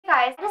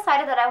guys, I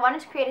decided that I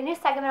wanted to create a new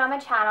segment on my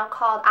channel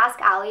called Ask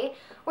Allie,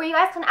 where you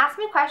guys can ask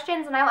me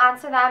questions and I will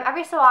answer them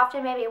every so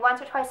often, maybe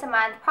once or twice a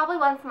month, probably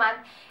once a month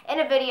in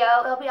a video.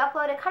 It'll be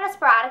uploaded kind of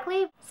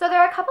sporadically. So there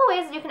are a couple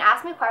ways that you can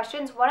ask me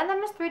questions. One of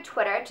them is through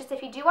Twitter. Just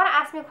if you do want to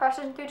ask me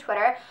questions through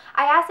Twitter,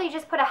 I ask that you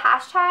just put a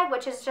hashtag,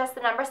 which is just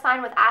the #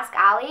 with Ask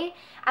Allie,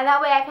 and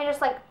that way I can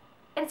just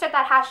insert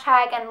that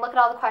hashtag and look at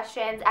all the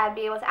questions and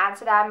be able to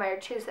answer them or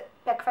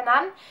pick from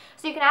them.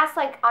 So you can ask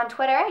on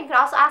Twitter. You can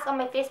also ask on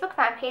my Facebook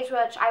fan page,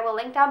 which I will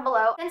link down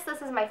below. Since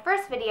this is my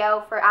first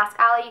video for Ask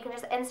Allie, you can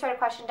just insert a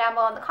question down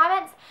below in the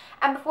comments,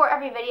 and before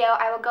every video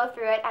I will go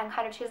through it and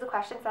kind of choose the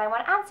questions that I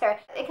want to answer.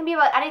 It can be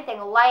about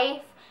anything: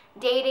 life,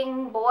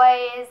 dating,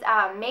 boys,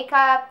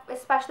 makeup,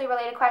 especially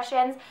related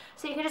questions.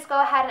 So you can just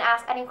go ahead and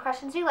ask any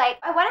questions you like.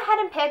 I went ahead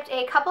and picked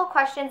a couple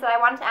questions that I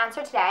wanted to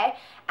answer today,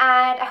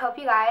 and I hope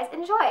you guys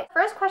enjoy.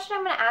 First question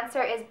I'm going to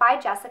answer is by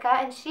Jessica,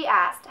 and she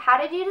asked, how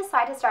did you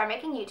decide to start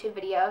making YouTube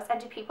videos, and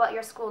do people at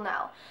your school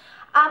know?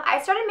 I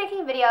started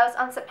making videos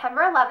on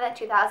September 11th,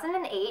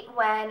 2008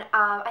 when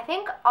I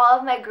think all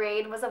of my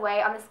grade was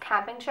away on this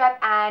camping trip,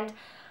 and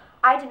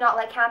I did not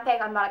like camping.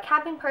 I'm not a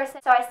camping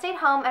person. So I stayed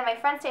home and my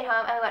friends stayed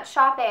home and we went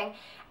shopping.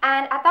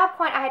 And at that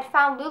point I had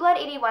found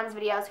Luled81's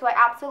videos, who I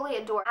absolutely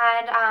adore.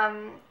 And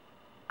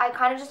I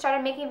kind of just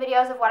started making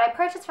videos of what I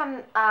purchased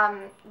from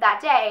that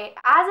day.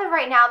 As of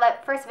right now,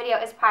 that first video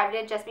is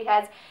privated just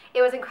because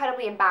it was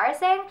incredibly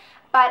embarrassing.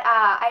 But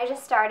I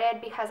just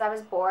started because I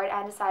was bored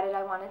and decided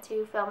I wanted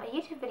to film a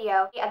YouTube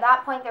video. At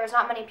that point there was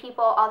not many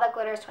people. All That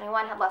Glitters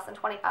 21 had less than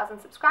 20,000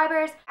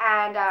 subscribers.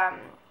 And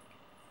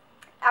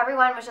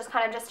everyone was just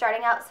kind of just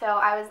starting out, so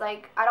I was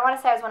I don't want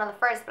to say I was one of the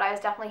first, but I was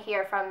definitely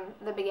here from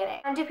the beginning.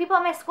 And do people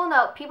at my school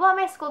know? People at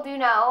my school do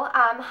know.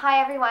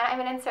 Hi everyone, I'm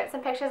going to insert some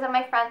pictures of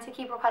my friends who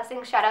keep requesting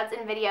shoutouts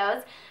in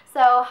videos.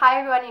 So hi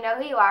everyone, you know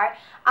who you are.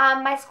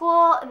 My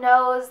school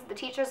knows, the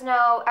teachers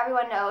know,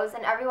 everyone knows,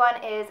 and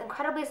everyone is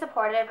incredibly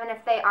supportive, and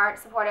if they aren't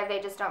supportive,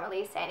 they just don't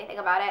really say anything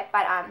about it.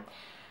 But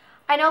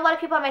I know a lot of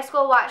people at my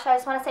school watch, so I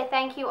just want to say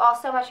thank you all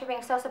so much for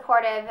being so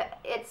supportive.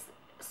 It's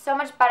so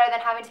much better than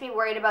having to be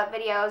worried about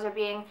videos or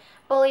being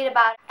bullied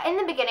about it. In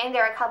the beginning,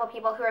 there were a couple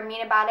people who were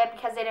mean about it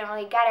because they didn't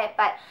really get it,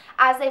 but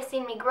as they've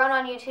seen me grow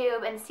on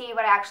YouTube and see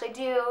what I actually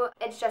do,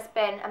 it's just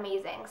been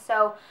amazing.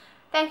 So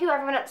thank you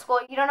everyone at school.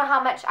 You don't know how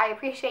much I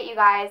appreciate you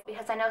guys,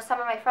 because I know some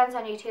of my friends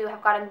on YouTube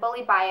have gotten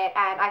bullied by it,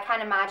 and I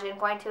can't imagine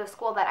going to a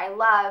school that I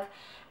love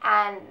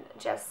and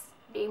just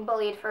being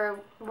bullied for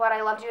what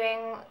I love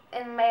doing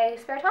in my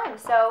spare time.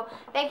 So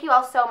thank you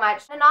all so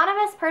much. An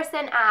anonymous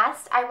person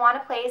asked, I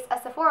want to place a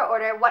Sephora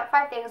order. What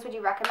 5 things would you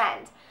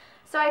recommend?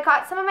 So I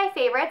got some of my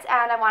favorites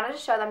and I wanted to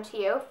show them to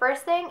you.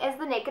 First thing is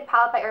the Naked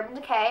palette by Urban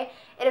Decay.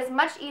 It is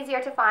much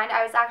easier to find.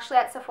 I was actually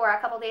at Sephora a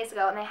couple days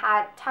ago and they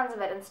had tons of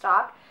it in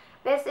stock.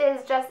 This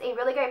is just a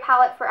really great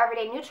palette for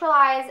everyday neutral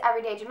eyes,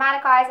 everyday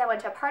dramatic eyes. I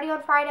went to a party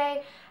on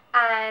Friday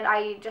and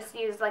I just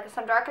used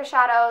some darker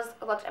shadows.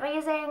 It looked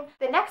amazing.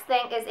 The next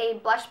thing is a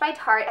blush by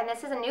Tarte, and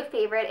this is a new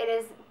favorite. It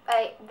is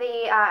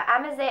the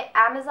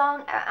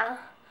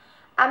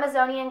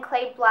Amazonian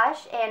Clay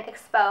Blush in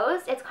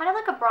Exposed. It's kind of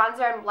like a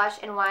bronzer and blush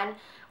in one,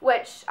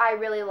 which I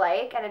really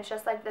like, and it's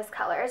just like this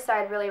color, so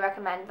I'd really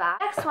recommend that.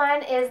 Next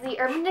one is the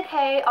Urban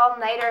Decay All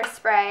Nighter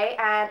Spray,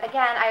 and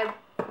again, I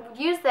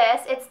use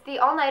this. It's the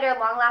All Nighter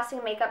Long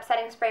Lasting Makeup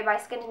Setting Spray by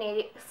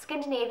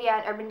Skindinavia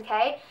and Urban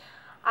Decay.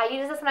 I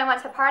used this when I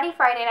went to a party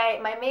Friday night.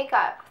 My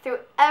makeup through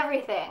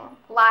everything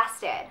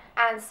lasted,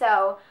 and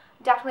so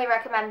definitely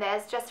recommend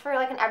this just for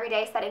an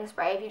everyday setting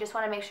spray if you just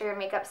want to make sure your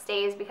makeup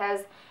stays,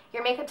 because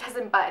your makeup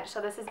doesn't budge,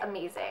 so this is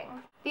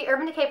amazing. The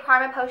Urban Decay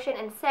Primer Potion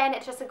in Sin,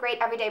 it's just a great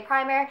everyday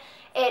primer.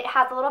 It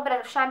has a little bit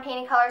of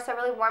champagne color, so it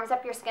really warms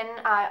up your skin,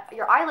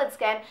 your eyelid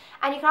skin,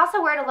 and you can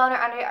also wear it alone or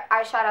under your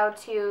eyeshadow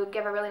to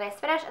give a really nice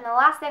finish. And the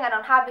last thing I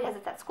don't have because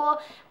it's at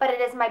school, but it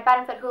is my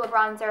Benefit Hoola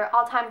Bronzer,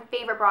 all-time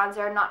favorite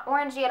bronzer, not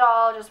orangey at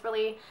all, just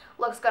really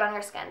looks good on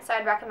your skin, so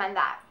I'd recommend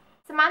that.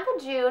 Samantha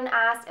June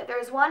asked, if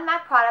there's one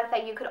MAC product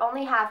that you could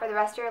only have for the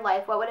rest of your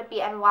life, what would it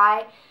be and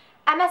why?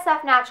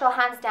 MSF Natural,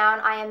 hands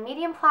down. I am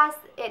medium plus.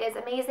 It is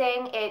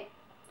amazing. It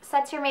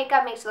sets your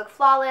makeup, makes you look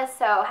flawless,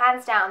 so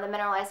hands down, the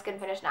Mineralized Skin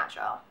Finish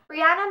Natural.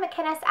 Brianna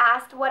McInnes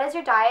asked, what is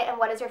your diet and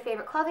what is your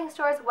favorite clothing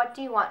stores? What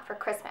do you want for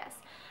Christmas?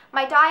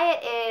 My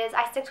diet is,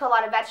 I stick to a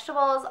lot of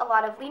vegetables, a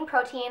lot of lean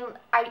protein.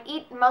 I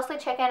eat mostly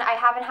chicken. I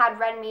haven't had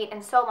red meat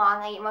in so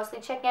long. I eat mostly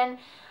chicken.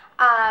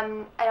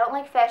 I don't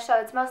like fish, so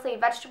it's mostly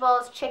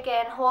vegetables,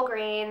 chicken, whole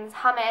grains,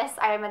 hummus.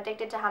 I am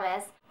addicted to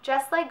hummus.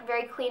 Just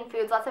very clean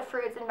foods, lots of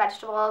fruits and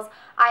vegetables.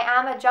 I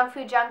am a junk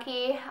food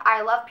junkie.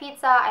 I love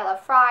pizza, I love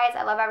fries,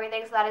 I love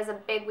everything, so that is a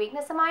big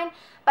weakness of mine.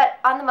 But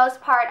on the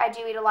most part, I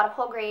do eat a lot of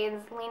whole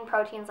grains, lean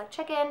proteins like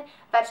chicken,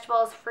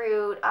 vegetables,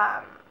 fruit,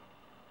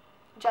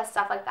 just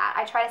stuff like that.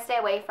 I try to stay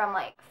away from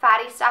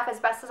fatty stuff as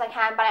best as I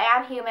can, but I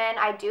am human.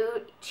 I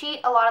do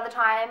cheat a lot of the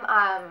time,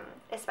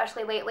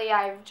 especially lately.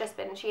 I've just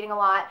been cheating a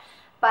lot,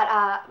 but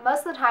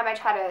most of the time I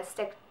try to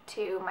stick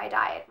to my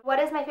diet. What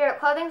is my favorite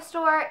clothing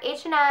store?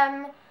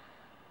 H&M.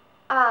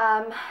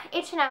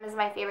 H&M is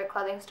my favorite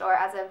clothing store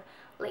as of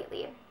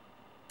lately.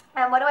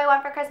 And what do I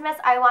want for Christmas?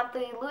 I want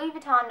the Louis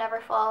Vuitton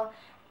Neverfull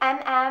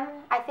MM.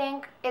 I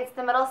think it's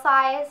the middle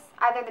size,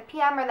 either the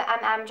PM or the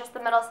MM, just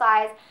the middle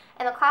size,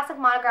 in the classic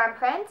monogram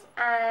print.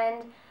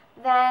 And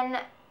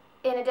then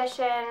in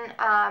addition,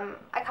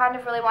 I kind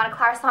of really want a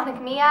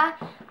Clarisonic Mia.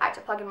 I have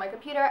to plug in my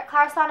computer.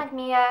 Clarisonic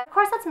Mia. Of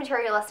course, that's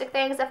materialistic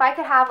things. If I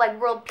could have like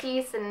world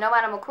peace and no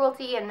animal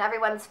cruelty and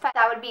everyone's fed,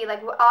 that would be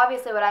like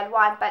obviously what I'd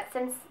want. But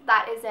since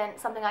that isn't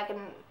something I can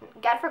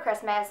get for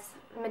Christmas,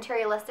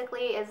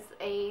 materialistically is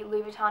a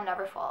Louis Vuitton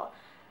Neverfull.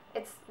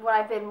 It's what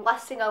I've been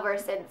lusting over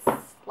since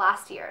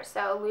last year,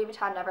 so Louis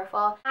Vuitton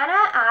Neverfull.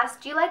 Anna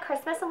asked, do you like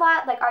Christmas a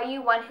lot? Like, are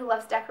you one who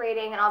loves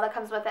decorating and all that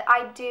comes with it?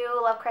 I do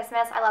love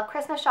Christmas. I love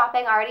Christmas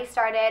shopping. I already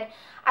started.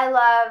 I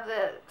love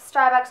the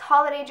Starbucks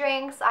holiday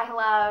drinks. I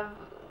love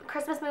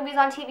Christmas movies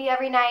on TV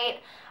every night.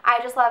 I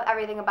just love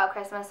everything about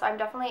Christmas, so I'm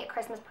definitely a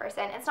Christmas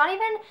person. It's not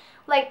even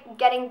like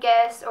getting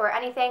gifts or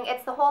anything.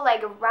 It's the whole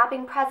like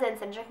wrapping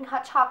presents and drinking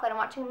hot chocolate and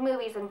watching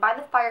movies and by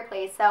the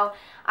fireplace, so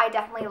I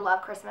definitely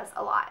love Christmas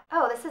a lot.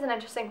 Oh, this is an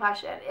interesting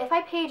question. If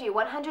I paid you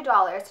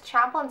 $100 to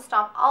trample and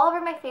stomp all over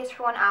my face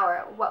for 1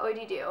 hour, what would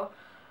you do?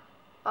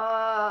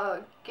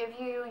 Give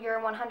you your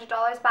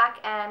 $100 back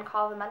and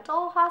call the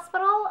mental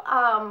hospital?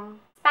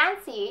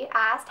 Fancy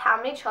asked, how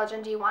many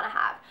children do you want to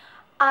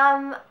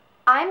have?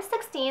 I'm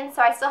 16,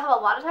 so I still have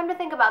a lot of time to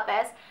think about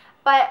this,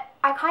 but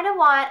I kind of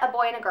want a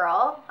boy and a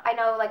girl. I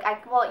know, like,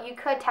 well, you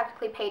could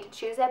technically pay to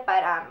choose it,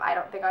 but I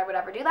don't think I would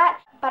ever do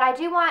that. But I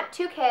do want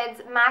 2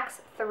 kids,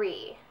 max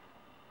 3.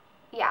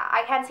 Yeah,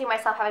 I can't see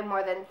myself having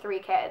more than 3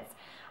 kids.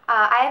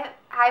 I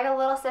have a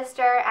little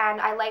sister,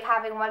 and I like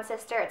having one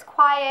sister. It's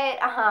quiet.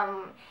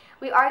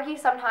 We argue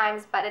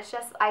sometimes, but it's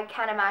just, I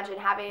can't imagine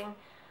having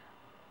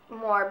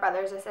more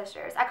brothers or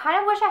sisters. I kind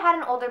of wish I had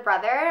an older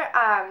brother,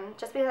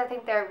 just because I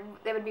think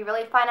they would be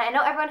really fun. I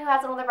know everyone who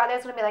has an older brother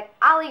is going to be like,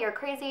 Allie, you're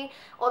crazy.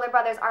 Older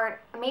brothers aren't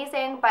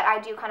amazing, but I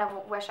do kind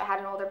of wish I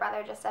had an older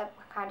brother just to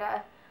kind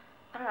of,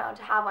 I don't know,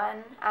 to have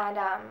one. And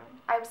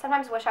I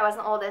sometimes wish I was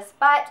the oldest,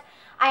 but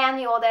I am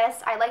the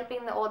oldest. I like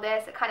being the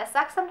oldest. It kind of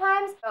sucks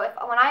sometimes. So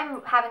when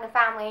I'm having a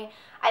family,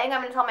 I think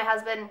I'm going to tell my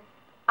husband,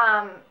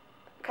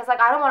 because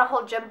like I don't want a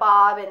whole Jim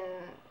Bob and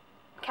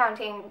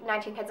counting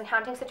 19 kids and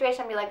counting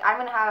situation, be like, I'm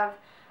gonna have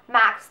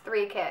max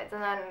 3 kids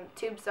and then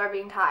tubes are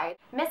being tied.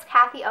 Miss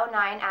Kathy 09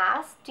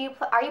 asked,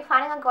 are you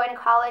planning on going to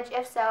college?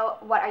 If so,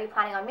 what are you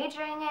planning on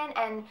majoring in,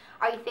 and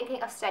are you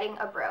thinking of studying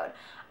abroad?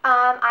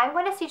 I'm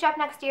going to CJEP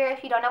next year.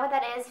 If you don't know what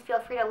that is, feel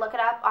free to look it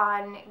up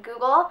on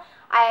Google.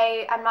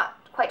 I'm not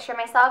quite sure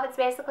myself. It's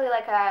basically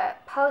like a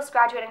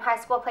post-graduating high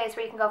school place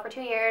where you can go for 2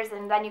 years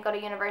and then you go to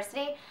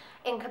university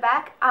in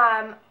Quebec.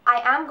 I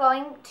am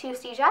going to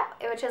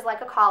CJEP, which is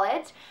like a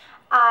college.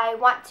 I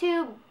want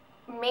to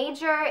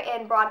major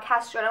in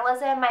broadcast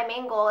journalism. My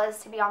main goal is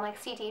to be on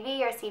like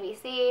CTV or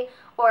CBC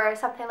or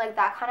something like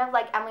that, kind of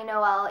like Emily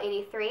Noel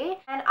 83.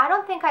 And I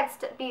don't think I'd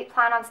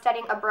plan on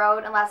studying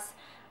abroad unless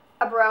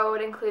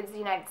abroad includes the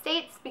United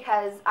States,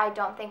 because I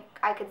don't think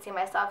I could see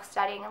myself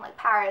studying in like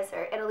Paris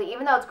or Italy,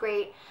 even though it's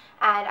great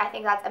and I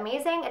think that's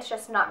amazing. It's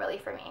just not really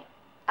for me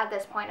at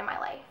this point in my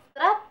life.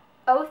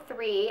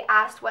 03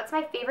 asked, what's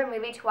my favorite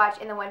movie to watch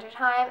in the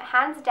wintertime?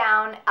 Hands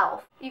down,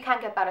 Elf. You can't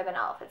get better than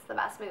Elf. It's the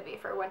best movie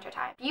for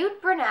wintertime.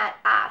 Butte Burnett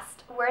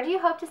asked, where do you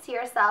hope to see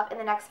yourself in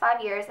the next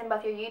 5 years in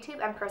both your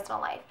YouTube and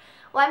personal life?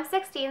 Well, I'm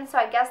 16, so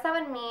I guess that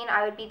would mean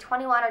I would be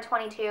 21 or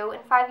 22 in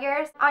 5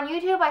 years. On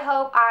YouTube, I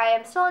hope I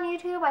am still on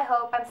YouTube. I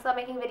hope I'm still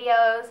making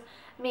videos.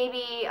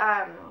 Maybe,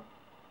 I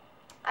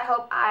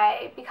hope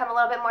I become a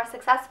little bit more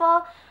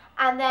successful.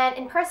 And then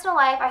in personal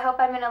life, I hope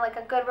I'm in a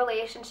good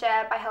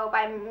relationship. I hope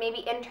I'm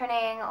maybe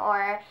interning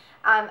or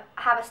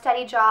have a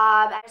steady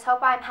job. I just hope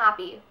I'm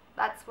happy.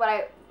 That's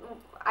what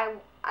I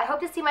hope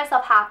to see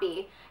myself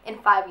happy in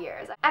 5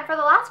 years. And for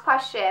the last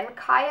question,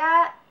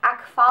 Kaya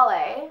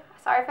Akfale,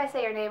 sorry if I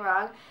say your name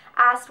wrong,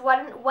 asked,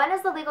 when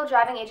is the legal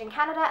driving age in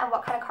Canada and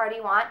what kind of car do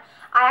you want?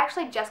 I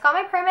actually just got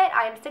my permit.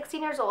 I am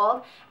 16 years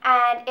old,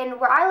 and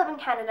where I live in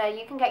Canada,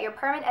 you can get your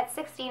permit at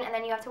 16 and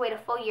then you have to wait a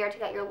full year to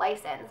get your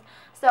license.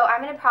 So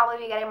I'm going to probably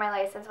be getting my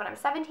license when I'm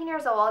 17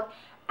 years old,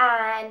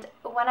 and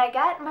when I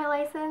get my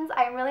license,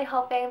 I'm really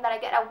hoping that I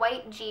get a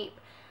white Jeep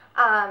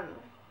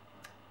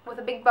with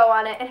a big bow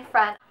on it in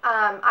front.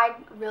 I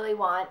really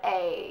want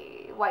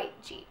a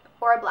white Jeep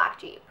or a black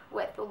Jeep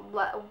with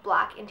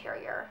black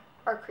interior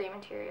or cream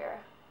interior.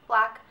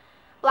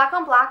 Black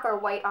on black or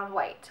white on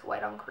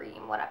white on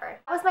cream, whatever.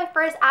 That was my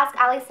first Ask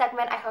Allie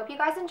segment. I hope you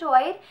guys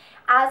enjoyed.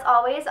 As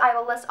always, I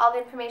will list all the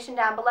information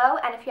down below,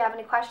 and if you have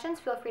any questions,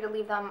 feel free to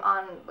leave them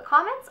on the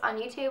comments, on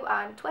YouTube,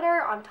 on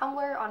Twitter, on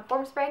Tumblr, on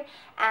Formspring,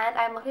 and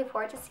I'm looking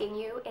forward to seeing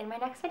you in my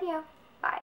next video. Bye.